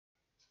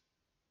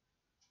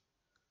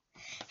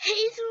Hey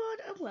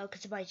everyone and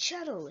welcome to my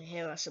channel.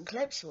 Here are some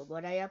clips from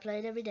what I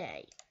upload every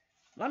day.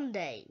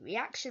 Monday,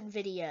 reaction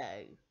video.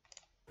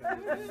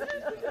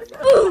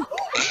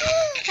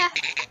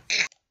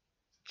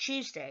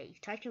 Tuesday,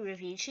 Title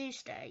Review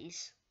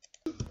Tuesdays.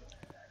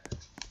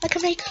 I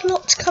can make a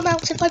lot come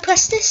out if I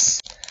press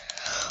this.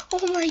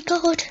 Oh my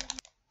god.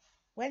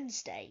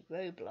 Wednesday,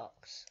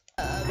 Roblox.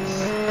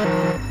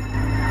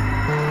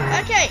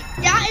 Okay,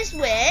 that is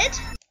weird.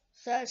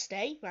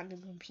 Thursday,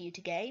 random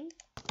computer game.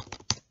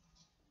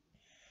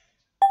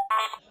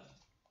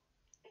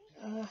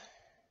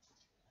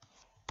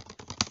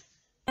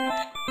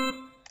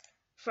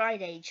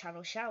 Friday,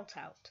 channel shout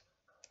out.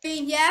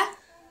 Yeah.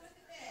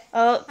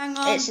 Oh, Hang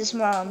on. it's his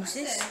mum. What's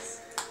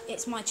this?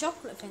 It's my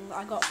chocolate thing that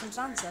I got from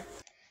Santa.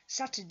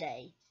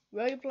 Saturday,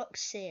 Roblox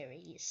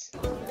series.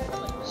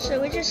 So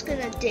we're just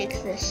gonna dig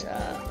this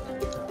up.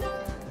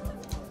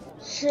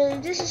 So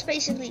this is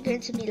basically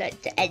going to be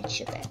like the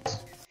edge of it.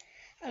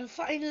 And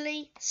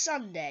finally,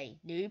 Sunday,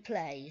 new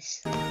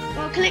plays.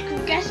 Well, click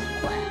get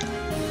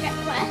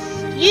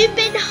quest. You've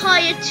been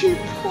hired to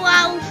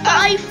plough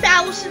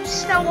 5,000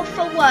 snow off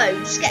for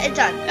woes. Get it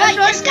done. Right,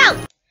 let's go.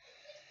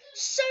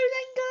 So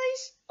then,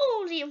 guys,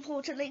 all the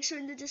important links are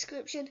in the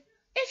description.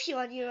 If you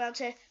are new around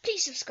here,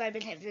 please subscribe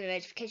and hit the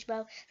notification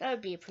bell. That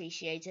would be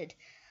appreciated.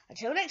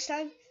 Until next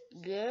time,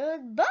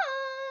 goodbye.